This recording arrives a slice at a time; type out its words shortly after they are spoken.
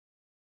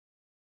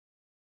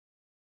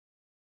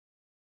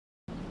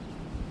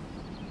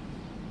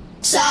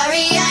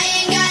Sorry, I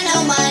ain't got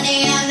no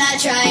money, I'm not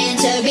trying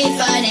to be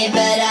funny,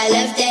 but I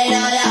left it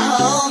all at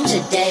home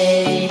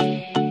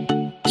today.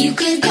 You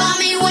can call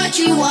me what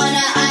you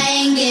wanna, I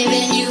ain't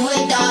giving you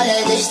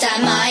 $1 this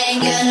time, I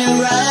ain't gonna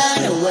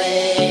run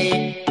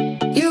away.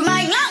 You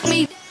might knock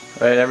me.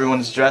 Alright,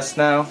 everyone's dressed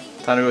now.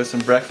 Time to go to some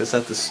breakfast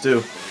at the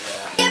stew.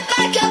 Get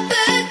back up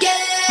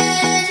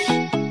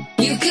again.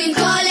 You can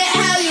call it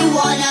how you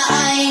wanna,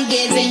 I ain't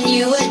giving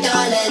you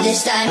 $1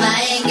 this time,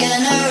 I ain't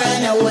gonna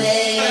run away.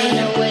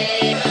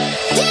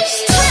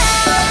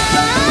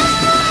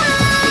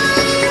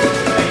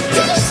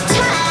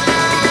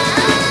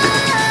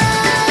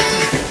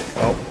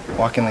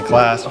 Walking the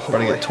class, we're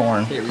gonna get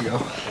torn. Here we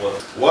go.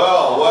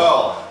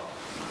 Well,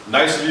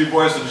 nice of you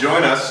boys to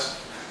join us.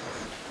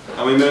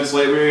 How many minutes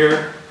late were you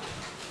here?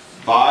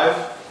 5?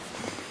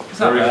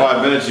 Every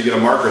 5 minutes you get a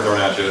marker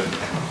thrown at you.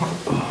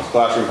 It's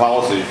classroom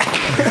policy.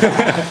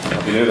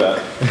 Hope you knew that.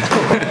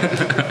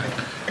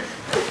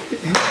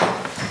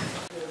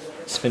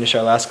 Let's finish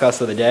our last class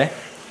of the day.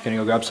 Gonna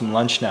go grab some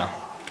lunch now.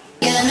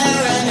 Gonna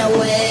run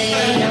away.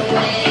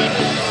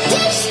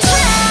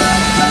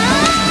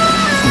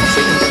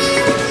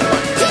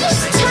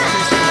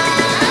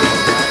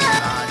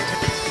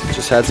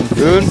 Just had some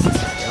food.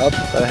 Yep,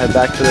 gotta head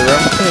back to the room.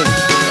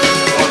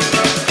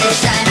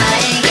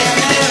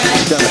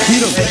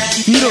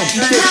 Feed him.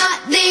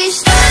 Not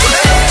these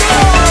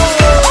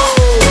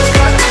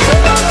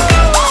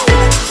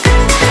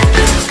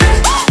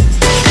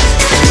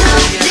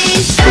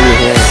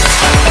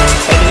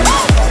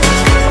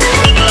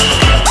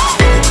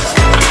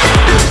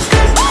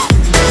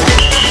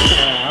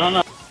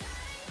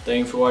Thank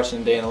you for watching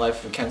the day in the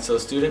life of a Kensale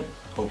student.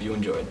 Hope you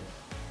enjoyed.